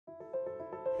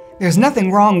There's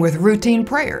nothing wrong with routine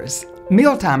prayers,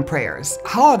 mealtime prayers,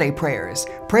 holiday prayers,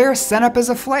 prayers sent up as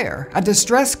a flare, a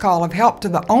distress call of help to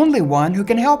the only one who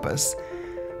can help us.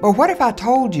 But what if I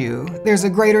told you there's a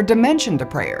greater dimension to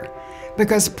prayer?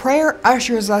 Because prayer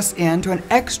ushers us into an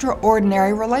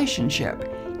extraordinary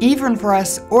relationship, even for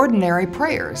us ordinary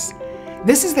prayers.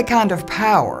 This is the kind of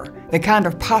power, the kind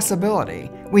of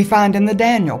possibility we find in the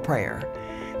Daniel prayer.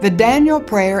 The Daniel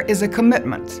prayer is a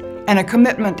commitment, and a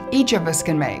commitment each of us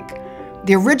can make.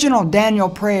 The original Daniel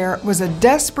prayer was a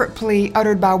desperate plea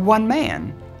uttered by one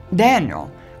man,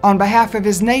 Daniel, on behalf of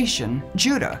his nation,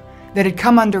 Judah, that had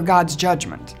come under God's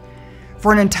judgment.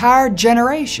 For an entire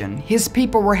generation, his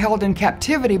people were held in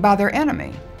captivity by their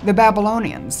enemy, the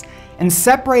Babylonians, and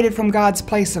separated from God's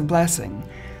place of blessing.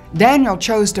 Daniel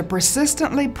chose to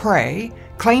persistently pray,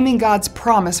 claiming God's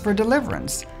promise for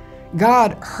deliverance.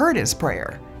 God heard his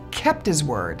prayer, kept his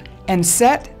word, and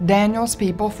set Daniel's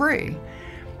people free.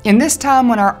 In this time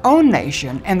when our own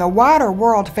nation and the wider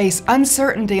world face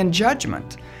uncertainty and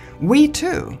judgment, we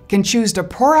too can choose to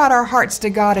pour out our hearts to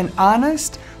God in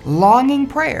honest, longing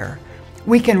prayer.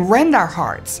 We can rend our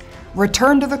hearts,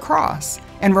 return to the cross,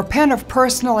 and repent of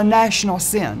personal and national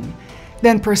sin,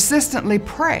 then persistently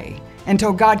pray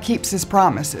until God keeps his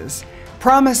promises.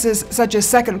 Promises such as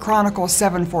 2 Chronicles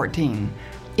 7:14.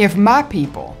 If my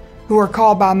people, who are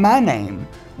called by my name,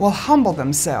 will humble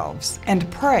themselves and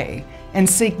pray and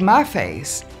seek my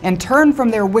face and turn from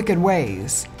their wicked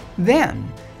ways,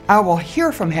 then I will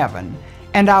hear from heaven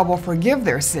and I will forgive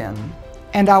their sin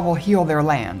and I will heal their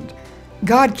land.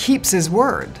 God keeps his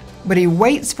word, but he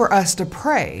waits for us to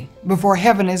pray before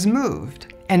heaven is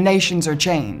moved and nations are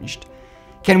changed.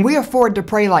 Can we afford to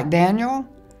pray like Daniel?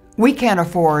 We can't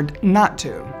afford not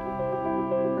to.